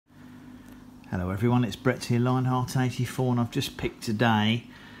Hello everyone, it's Brett here, Lionheart84, and I've just picked today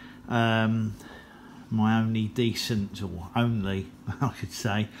my only decent, or only I should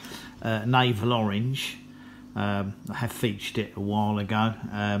say, navel orange. I have featured it a while ago.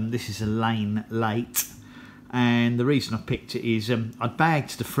 This is a Lane Late, and the reason I picked it is I'd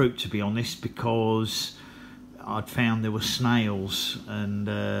bagged the fruit, to be honest, because I'd found there were snails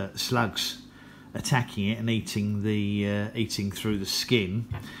and slugs attacking it and eating through the skin.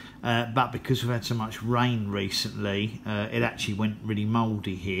 But because we've had so much rain recently, it actually went really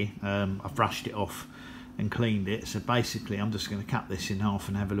mouldy here. I've brushed it off and cleaned it, so basically I'm just going to cut this in half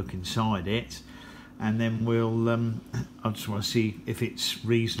and have a look inside it, and then we'll I just want to see if it's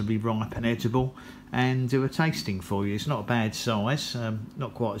reasonably ripe and edible and do a tasting for you. It's not a bad size,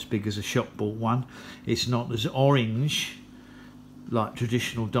 not quite as big as a shop bought one. It's not as orange, like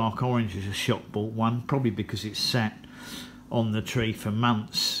traditional dark orange, as a shop bought one, probably because it's sat on the tree for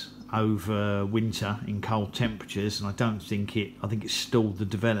months over winter in cold temperatures, and I think it's stalled the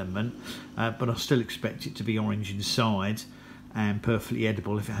development, but I still expect it to be orange inside and perfectly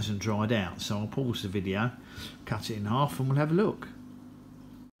edible if it hasn't dried out. So I'll pause the video, cut it in half, and we'll have a look.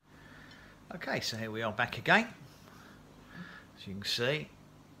 Okay, so here we are back again. As you can see,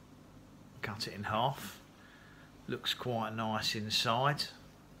 cut it in half. Looks quite nice inside,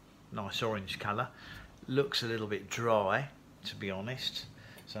 nice orange colour. Looks a little bit dry, to be honest,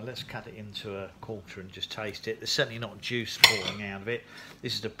 so let's cut it into a quarter and just taste it. There's certainly not juice pouring out of it.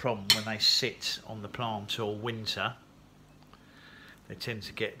 This is the problem when they sit on the plant all winter. They tend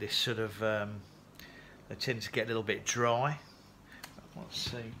to get this sort of they tend to get a little bit dry. Let's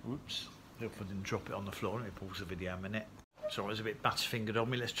see, whoops, hope I didn't drop it on the floor. Let me pause the video a minute. Sorry, it was a bit butterfingered on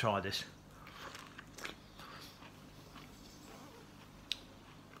me. Let's try this.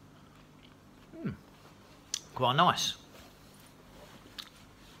 Quite nice.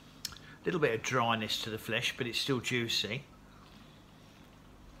 A little bit of dryness to the flesh, but it's still juicy.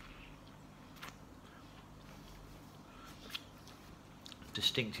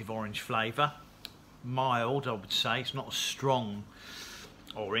 Distinctive orange flavour. Mild, I would say. It's not a strong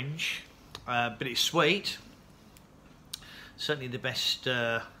orange, but it's sweet. Certainly the best.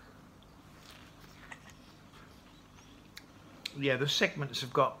 Yeah, the segments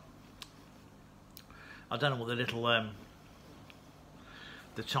have got, I don't know what the little,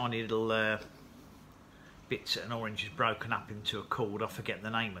 the tiny little bits that an orange is broken up into are called. I forget the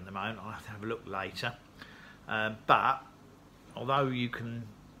name at the moment. I'll have to have a look later. But although you can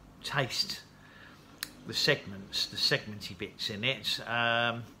taste the segments, the segmenty bits in it,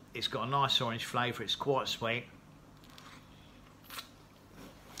 it's got a nice orange flavour. It's quite sweet.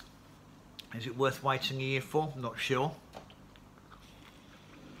 Is it worth waiting a year for? I'm not sure.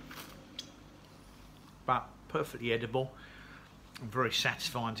 But perfectly edible and very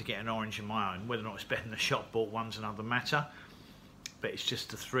satisfying to get an orange in my own. Whether or not it's better than the shop bought one's another matter, but it's just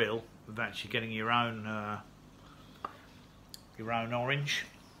the thrill of actually getting your own orange.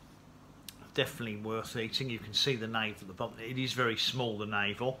 Definitely worth eating. You can see the navel at the bottom. It is very small, the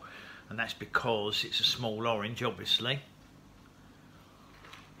navel, and that's because it's a small orange, obviously.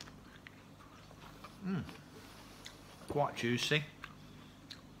 Quite juicy.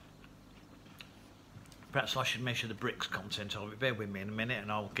 Perhaps I should measure the bricks content of it. Bear with me in a minute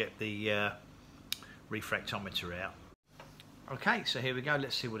and I'll get the refractometer out. Okay, so here we go.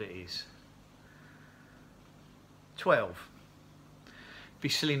 Let's see what it is. 12. It'd be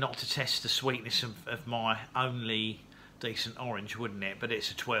silly not to test the sweetness of my only decent orange, wouldn't it? But it's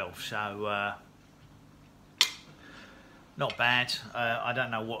a 12, so not bad. I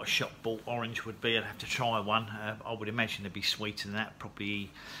don't know what a shop bought orange would be. I'd have to try one. I would imagine it'd be sweeter than that,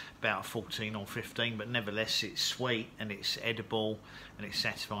 probably about 14 or 15, but nevertheless it's sweet and it's edible and it's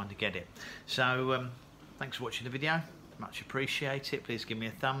satisfying to get it. So thanks for watching the video, much appreciate it. Please give me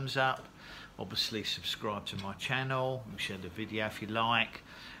a thumbs up, obviously subscribe to my channel, share the video if you like,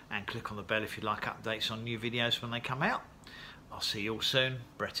 and click on the bell if you'd like updates on new videos when they come out. I'll see you all soon.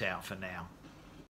 Brett out for now.